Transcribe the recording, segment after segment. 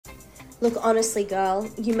Look, honestly, girl,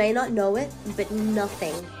 you may not know it, but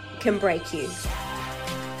nothing can break you.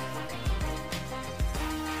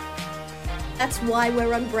 That's why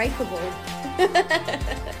we're unbreakable.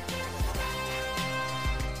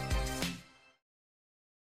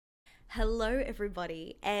 Hello,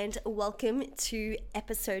 everybody, and welcome to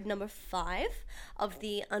episode number 5 of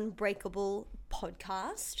the Unbreakable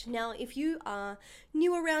podcast. Now, if you are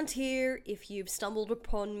new around here, if you've stumbled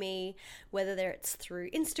upon me, whether it's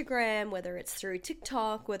through Instagram, whether it's through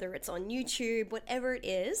TikTok, whether it's on YouTube, whatever it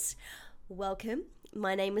is, welcome.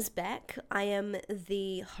 My name is Beck. I am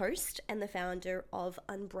the host and the founder of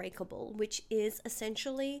Unbreakable, which is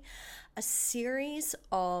essentially a series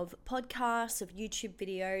of podcasts, of YouTube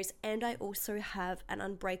videos, and I also have an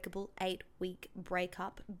Unbreakable 8-week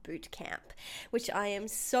breakup bootcamp, which I am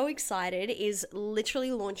so excited is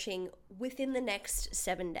literally launching within the next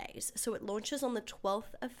 7 days. So it launches on the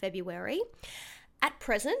 12th of February. At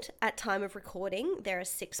present, at time of recording, there are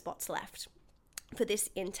 6 spots left for this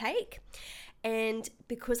intake. And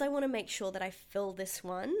because I want to make sure that I fill this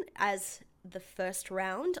one as the first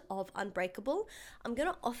round of Unbreakable, I'm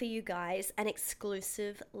going to offer you guys an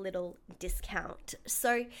exclusive little discount.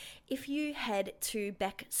 So if you head to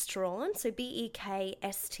Beckstrahan, so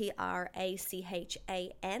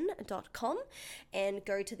BEKSTRACHAN.com, and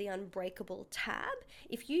go to the Unbreakable tab,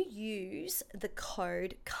 if you use the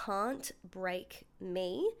code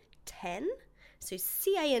CAN'TBREAKME10, so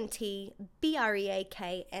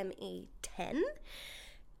CANTBREAKME 10,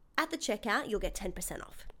 at the checkout, you'll get 10%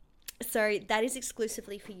 off. So that is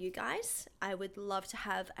exclusively for you guys. I would love to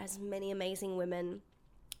have as many amazing women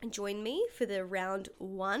join me for the round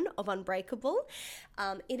 1 of Unbreakable.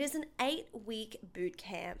 It is an 8-week boot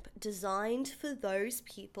camp designed for those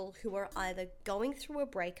people who are either going through a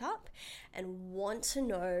breakup and want to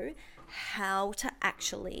know how to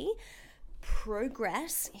actually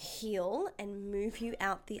progress, heal, and move you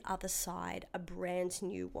out the other side a brand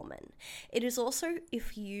new woman. It is also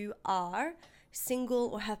if you are single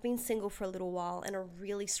or have been single for a little while and are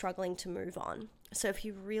really struggling to move on. So if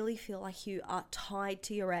you really feel like you are tied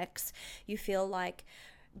to your ex, you feel like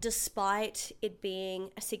despite it being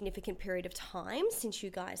a significant period of time since you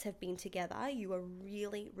guys have been together, you are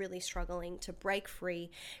really, really struggling to break free,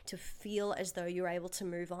 to feel as though you're able to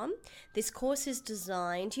move on. This course is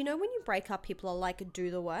designed, when you break up, people are like, do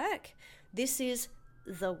the work. This is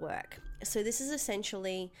the work. So this is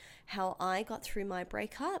essentially how I got through my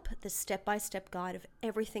breakup, the step-by-step guide of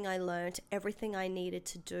everything I learned, everything I needed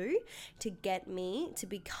to do to get me to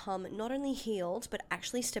become not only healed, but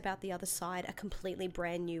actually step out the other side a completely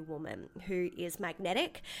brand new woman who is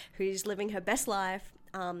magnetic, who's living her best life,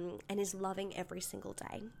 and is loving every single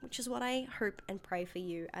day, which is what I hope and pray for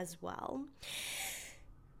you as well.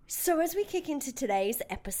 So as we kick into today's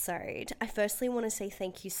episode, I firstly want to say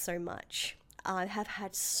thank you so much. I have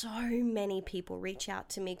had so many people reach out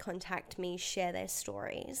to me, contact me, share their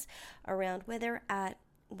stories around where they're at,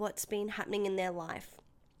 what's been happening in their life.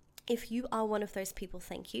 If you are one of those people,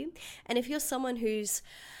 thank you. And if you're someone who's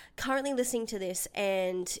currently listening to this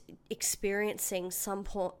and experiencing some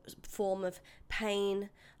form of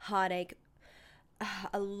pain, heartache,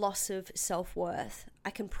 a loss of self-worth,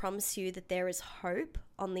 I can promise you that there is hope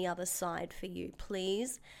on the other side for you.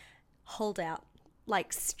 Please hold out.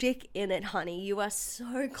 Stick in it, honey. You are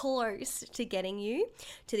so close to getting you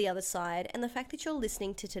to the other side. And the fact that you're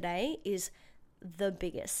listening to today is the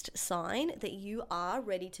biggest sign that you are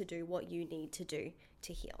ready to do what you need to do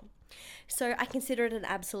to heal. So I consider it an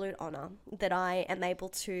absolute honor that I am able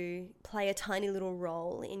to play a tiny little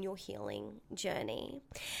role in your healing journey.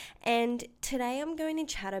 And today I'm going to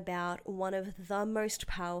chat about one of the most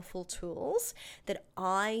powerful tools that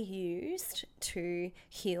I used to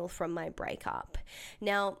heal from my breakup.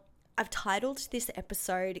 Now, I've titled this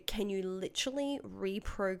episode, Can You Literally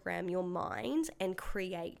Reprogram Your Mind and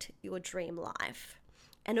Create Your Dream Life?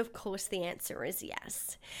 And of course, the answer is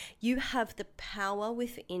yes. You have the power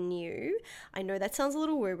within you. I know that sounds a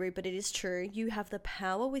little woo-woo, but it is true. You have the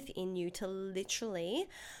power within you to literally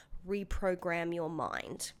reprogram your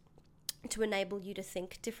mind, to enable you to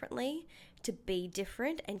think differently, to be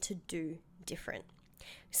different, and to do different.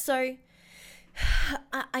 So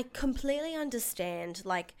I completely understand,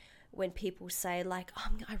 when people say,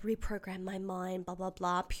 I reprogram my mind, blah, blah,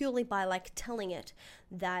 blah, purely by, telling it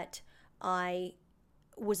that I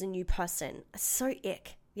was a new person. So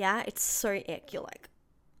ick. Yeah, it's so ick. You're like,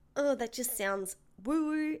 oh, that just sounds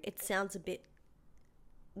woo-woo. It sounds a bit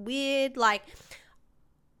weird.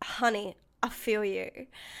 Honey, I feel you.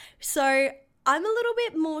 So I'm a little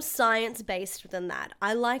bit more science-based than that.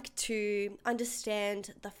 I like to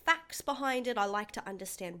understand the facts behind it. I like to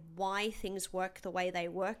understand why things work the way they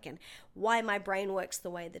work and why my brain works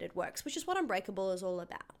the way that it works, which is what Unbreakable is all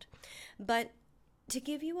about. But to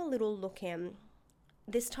give you a little look in,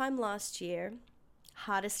 this time last year,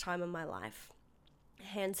 hardest time of my life,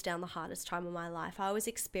 hands down the hardest time of my life, I was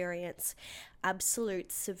experiencing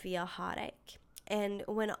absolute severe heartache. And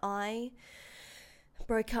when I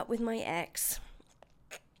broke up with my ex,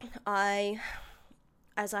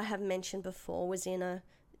 as I have mentioned before, was in a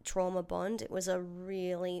trauma bond. It was a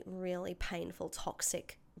really, really painful,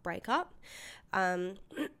 toxic breakup. And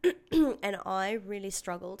I really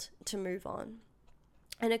struggled to move on.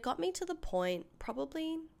 And it got me to the point,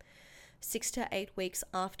 probably 6 to 8 weeks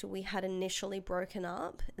after we had initially broken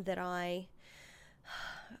up, that I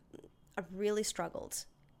really struggled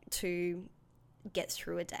to get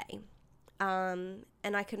through a day.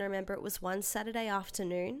 And I can remember it was one Saturday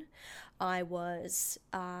afternoon. It was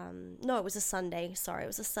a Sunday. Sorry, it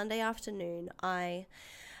was a Sunday afternoon. I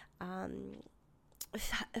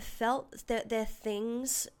felt that there are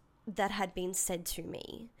things that had been said to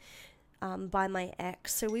me by my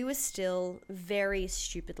ex. So we were still very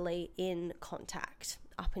stupidly in contact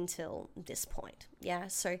up until this point. Yeah,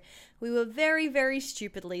 so we were very, very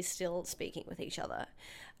stupidly still speaking with each other,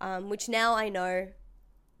 which now I know,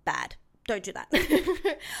 bad. Don't do that.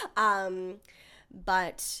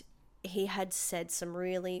 But he had said some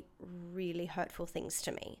really, really hurtful things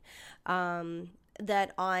to me,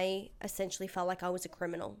 that I essentially felt like I was a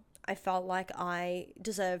criminal. I felt like I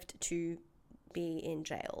deserved to be in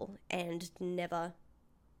jail and never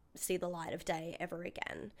see the light of day ever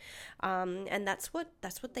again. And that's what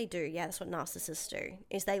they do. Yeah, that's what narcissists do,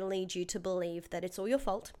 is they lead you to believe that it's all your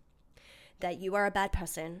fault, that you are a bad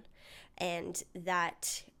person, and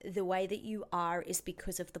that the way that you are is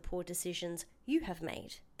because of the poor decisions you have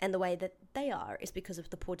made, and the way that they are is because of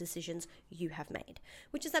the poor decisions you have made,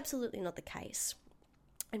 which is absolutely not the case.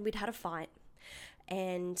 And we'd had a fight,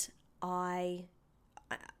 and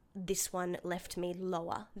this one left me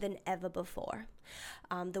lower than ever before.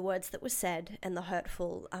 The words that were said and the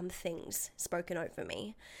hurtful things spoken over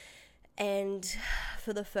me. And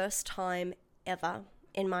for the first time ever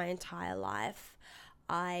in my entire life,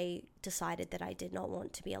 I decided that I did not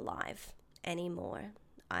want to be alive anymore.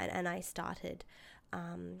 And I started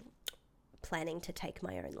planning to take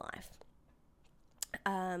my own life,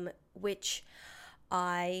 which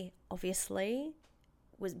I obviously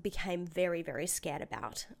became very, very scared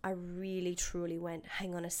about. I really, truly went,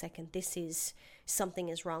 hang on a second, something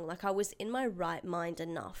is wrong. Like, I was in my right mind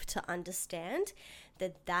enough to understand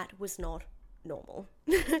that that was not normal,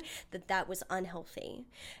 that was unhealthy.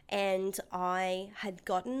 And I had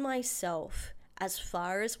gotten myself as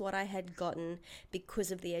far as what I had gotten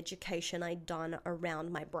because of the education I'd done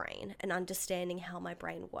around my brain and understanding how my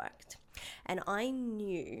brain worked. And I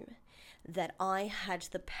knew that I had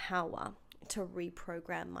the power to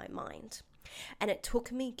reprogram my mind. And it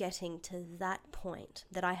took me getting to that point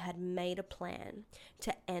that I had made a plan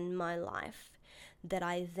to end my life, that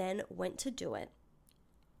I then went to do it,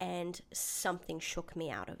 and something shook me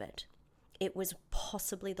out of it. It was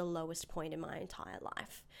possibly the lowest point in my entire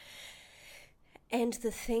life. And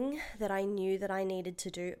the thing that I knew that I needed to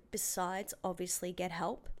do, besides obviously get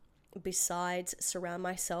help, besides surround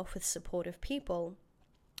myself with supportive people,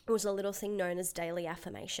 was a little thing known as daily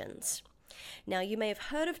affirmations. Now, you may have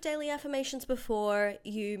heard of daily affirmations before.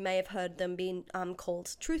 You may have heard them being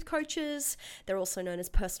called truth coaches. They're also known as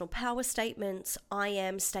personal power statements, I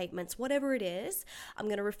am statements, whatever it is. I'm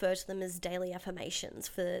going to refer to them as daily affirmations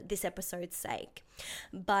for this episode's sake.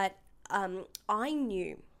 But I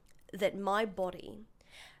knew that my body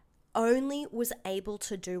only was able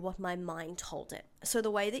to do what my mind told it. So the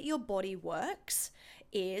way that your body works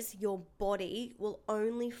is your body will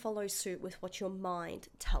only follow suit with what your mind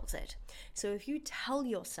tells it. So if you tell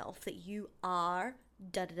yourself that you are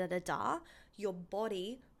da-da-da-da-da, your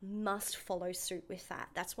body must follow suit with that.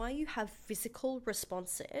 That's why you have physical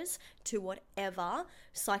responses to whatever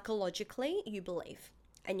psychologically you believe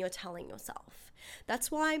and you're telling yourself.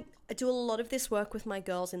 That's why I do a lot of this work with my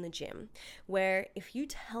girls in the gym, where if you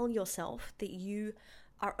tell yourself that you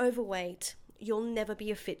are overweight, you'll never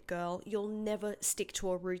be a fit girl, you'll never stick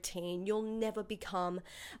to a routine, you'll never become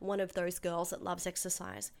one of those girls that loves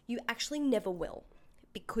exercise. You actually never will,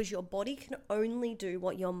 because your body can only do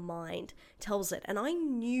what your mind tells it. And I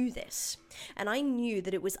knew this, and I knew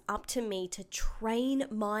that it was up to me to train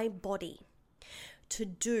my body to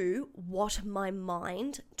do what my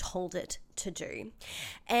mind told it to do.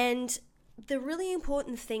 And the really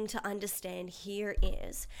important thing to understand here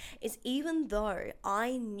is even though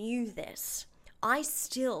I knew this, I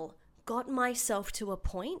still got myself to a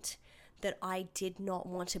point that I did not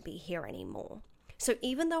want to be here anymore. So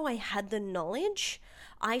even though I had the knowledge,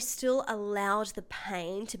 I still allowed the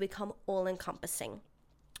pain to become all-encompassing,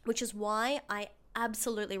 which is why I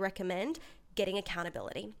absolutely recommend getting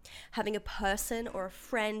accountability, having a person or a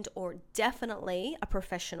friend or definitely a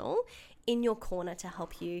professional in your corner to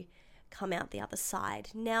help you come out the other side.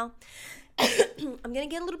 Now, I'm going to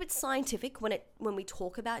get a little bit scientific when we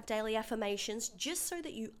talk about daily affirmations, just so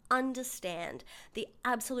that you understand the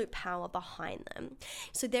absolute power behind them.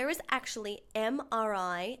 So there is actually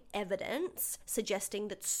MRI evidence suggesting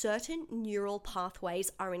that certain neural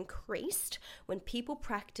pathways are increased when people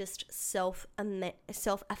practiced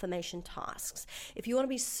self-affirmation tasks. If you want to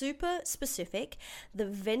be super specific, the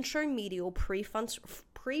ventromedial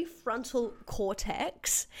prefrontal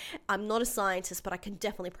cortex, I'm not a scientist, but I can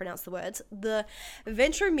definitely pronounce the words, the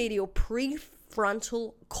ventromedial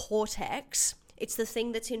prefrontal cortex, it's the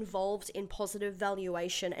thing that's involved in positive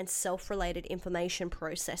valuation and self-related information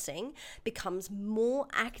processing, becomes more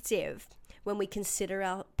active when we consider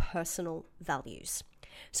our personal values.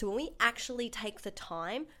 So when we actually take the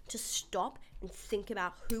time to stop and think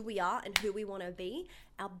about who we are and who we want to be,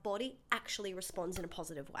 our body actually responds in a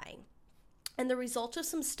positive way. And the result of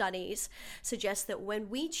some studies suggests that when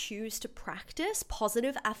we choose to practice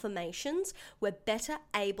positive affirmations, we're better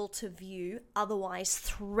able to view otherwise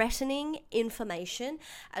threatening information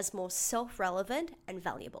as more self-relevant and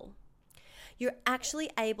valuable. You're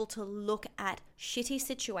actually able to look at shitty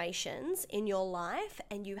situations in your life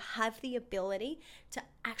and you have the ability to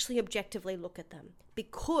actually objectively look at them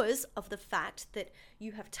because of the fact that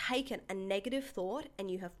you have taken a negative thought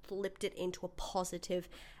and you have flipped it into a positive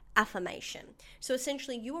affirmation. So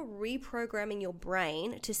essentially you are reprogramming your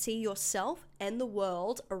brain to see yourself and the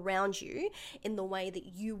world around you in the way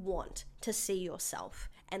that you want to see yourself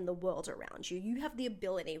and the world around you. You have the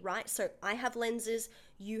ability, right? So I have lenses,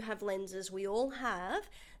 you have lenses, we all have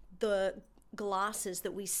the glasses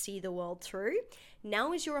that we see the world through.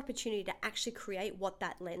 Now is your opportunity to actually create what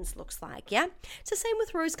that lens looks like, yeah? It's the same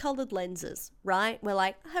with rose-colored lenses, right? We're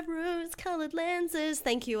like, I have rose-colored lenses.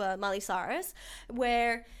 Thank you, Miley Cyrus.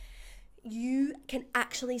 Where you can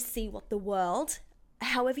actually see what the world,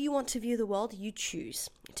 however you want to view the world, you choose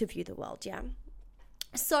to view the world, yeah?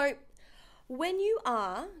 So when you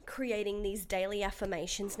are creating these daily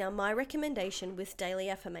affirmations, now my recommendation with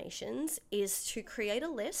daily affirmations is to create a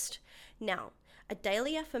list. Now, a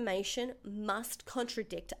daily affirmation must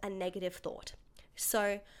contradict a negative thought.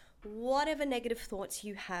 So whatever negative thoughts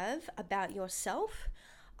you have about yourself,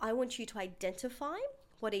 I want you to identify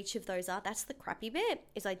what each of those are. That's the crappy bit,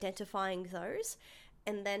 is identifying those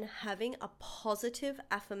and then having a positive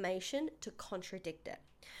affirmation to contradict it.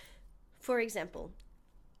 For example,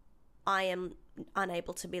 I am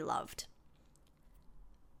unable to be loved.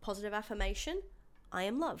 Positive affirmation, I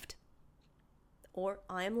am loved. Or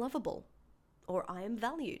I am lovable. Or I am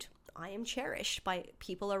valued. I am cherished by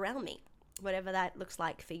people around me. Whatever that looks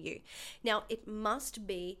like for you. Now, it must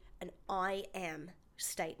be an I am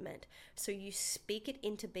statement. So you speak it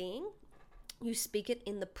into being. You speak it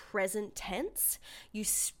in the present tense. You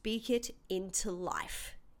speak it into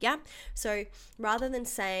life. Yeah. So rather than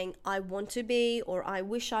saying I want to be, or I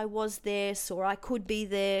wish I was this, or I could be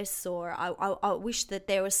this, or I wish that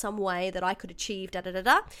there was some way that I could achieve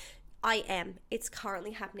I am. It's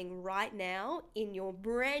currently happening right now in your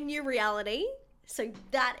brand new reality. So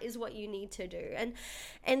that is what you need to do.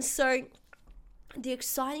 And so the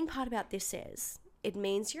exciting part about this is it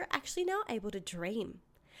means you're actually now able to dream.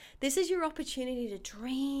 This is your opportunity to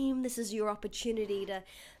dream. This is your opportunity to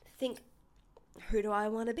think, who do I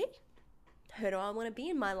want to be? Who do I want to be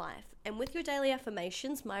in my life? And with your daily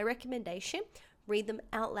affirmations, my recommendation, read them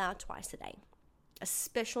out loud twice a day,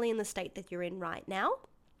 especially in the state that you're in right now.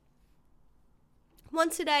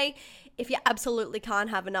 Once a day, if you absolutely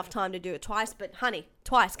can't have enough time to do it twice, but honey,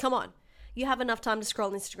 twice, come on. You have enough time to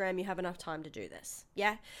scroll Instagram, you have enough time to do this,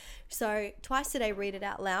 yeah? So twice a day, read it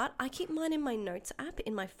out loud. I keep mine in my notes app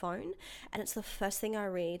in my phone, and it's the first thing I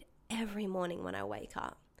read every morning when I wake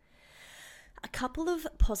up. A couple of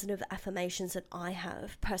positive affirmations that I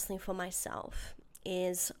have personally for myself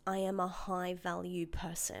is I am a high value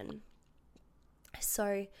person.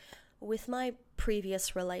 So with my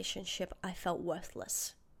previous relationship, I felt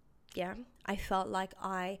worthless. Yeah, I felt like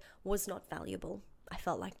I was not valuable. I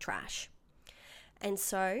felt like trash. And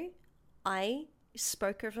so I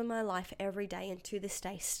spoke over my life every day, and to this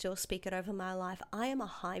day still speak it over my life. I am a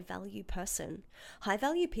high value person. High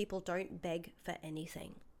value people don't beg for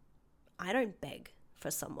anything. I don't beg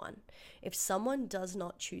for someone. If someone does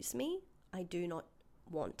not choose me, I do not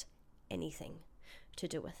want anything to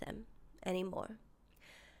do with them. anymore.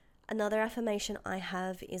 Another affirmation I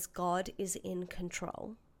have is God is in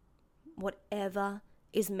control. Whatever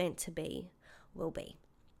is meant to be will be.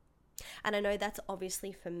 And I know that's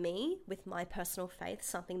obviously for me, with my personal faith,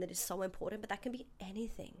 something that is so important, but that can be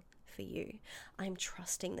anything for you. I'm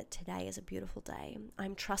trusting that today is a beautiful day.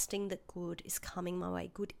 I'm trusting that good is coming my way.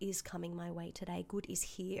 Good is coming my way today. Good is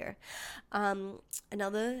here.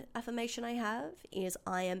 Another affirmation I have is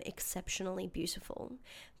I am exceptionally beautiful.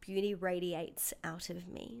 Beauty radiates out of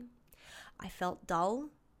me. I felt dull.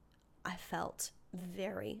 I felt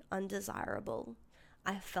very undesirable.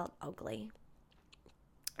 I felt ugly.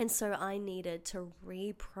 And so I needed to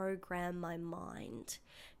reprogram my mind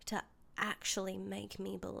to actually make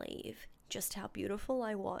me believe just how beautiful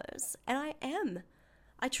I was. And I am.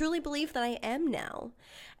 I truly believe that I am now.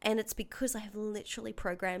 And it's because I have literally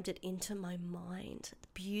programmed it into my mind. The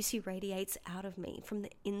beauty radiates out of me from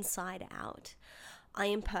the inside out. I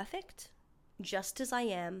am perfect, just as I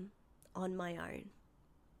am on my own.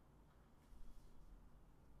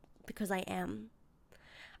 Because I am.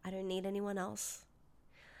 I don't need anyone else.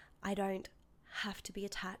 I don't have to be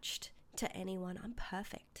attached to anyone. I'm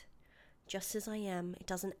perfect, just as I am. It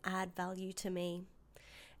doesn't add value to me.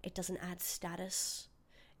 It doesn't add status.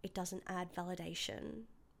 It doesn't add validation.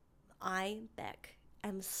 I, Beck,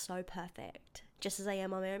 am so perfect, just as I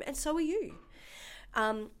am on my own, and so are you.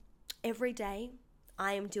 Every day,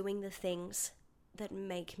 I am doing the things that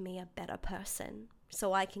make me a better person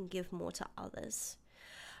so I can give more to others.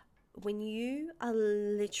 When you are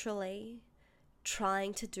literally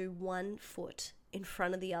trying to do one foot in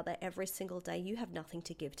front of the other every single day, you have nothing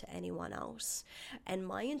to give to anyone else. And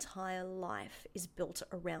my entire life is built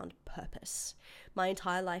around purpose. My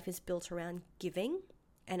entire life is built around giving,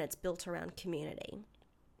 and it's built around community.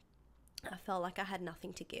 I felt like I had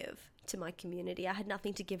nothing to give to my community. I had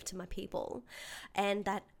nothing to give to my people. And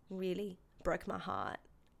that really broke my heart.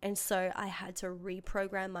 And so I had to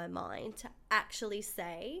reprogram my mind to actually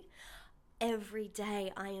say, every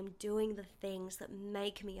day I am doing the things that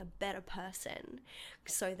make me a better person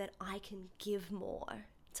so that I can give more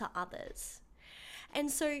to others. And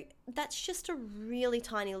so that's just a really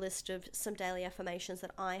tiny list of some daily affirmations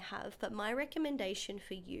that I have. But my recommendation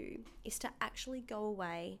for you is to actually go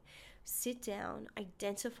away, sit down,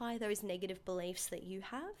 identify those negative beliefs that you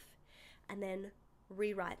have, and then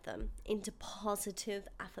rewrite them into positive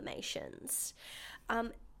affirmations.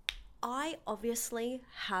 I obviously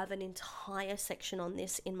have an entire section on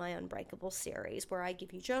this in my Unbreakable series where I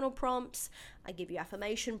give you journal prompts, I give you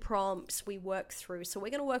affirmation prompts, we work through. So we're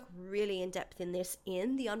going to work really in depth in this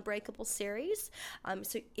in the Unbreakable series.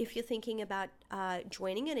 So if you're thinking about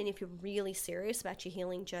joining it, and if you're really serious about your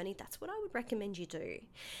healing journey, that's what I would recommend you do.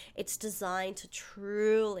 It's designed to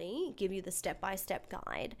truly give you the step-by-step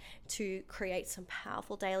guide to create some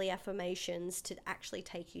powerful daily affirmations to actually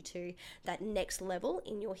take you to that next level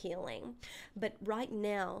in your healing. But right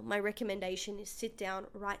now, my recommendation is sit down,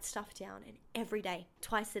 write stuff down, and every day,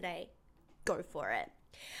 twice a day, go for it.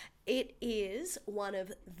 It is one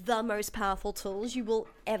of the most powerful tools you will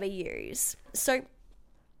ever use. So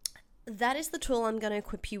that is the tool I'm going to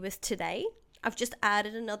equip you with today. I've just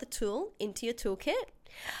added another tool into your toolkit.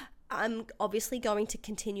 I'm obviously going to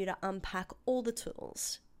continue to unpack all the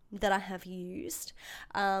tools that I have used,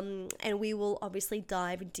 and we will obviously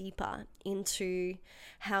dive deeper into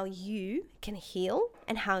how you can heal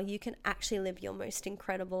and how you can actually live your most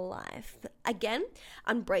incredible life. Again,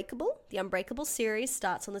 Unbreakable, the Unbreakable series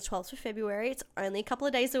starts on the 12th of February. It's only a couple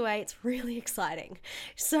of days away. It's really exciting.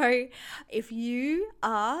 So if you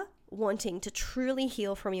are wanting to truly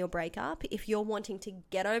heal from your breakup, if you're wanting to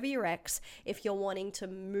get over your ex, if you're wanting to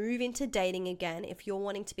move into dating again, if you're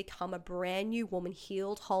wanting to become a brand new woman,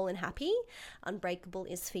 healed, whole, and happy, Unbreakable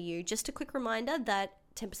is for you. Just a quick reminder that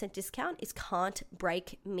 10% discount is Can't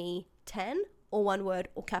Break Me 10, or one word,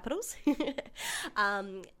 or capitals.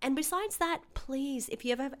 And besides that, please, if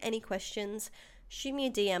you ever have any questions, shoot me a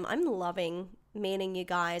DM. I'm loving meeting you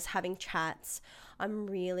guys, having chats. I'm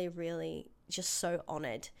really just so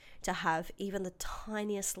honored to have even the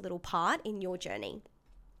tiniest little part in your journey.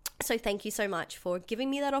 So thank you so much for giving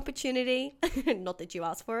me that opportunity. Not that you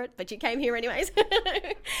asked for it, but you came here anyways.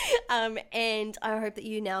 And I hope that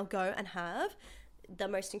you now go and have the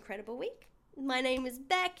most incredible week. My name is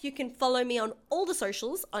Beck. You can follow me on all the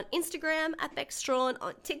socials, on Instagram at Beckstrawn,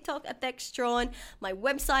 on TikTok at Beckstrawn. My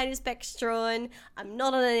website is Beckstrawn. I'm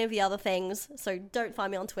not on any of the other things, so don't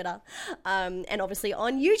find me on Twitter. And obviously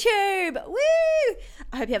on YouTube. Woo!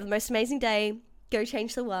 I hope you have the most amazing day. Go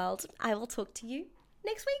change the world. I will talk to you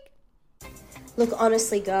next week. Look,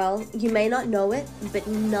 honestly, girl, you may not know it, but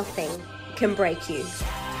nothing can break you.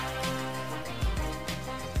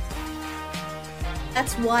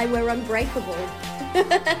 That's why we're unbreakable.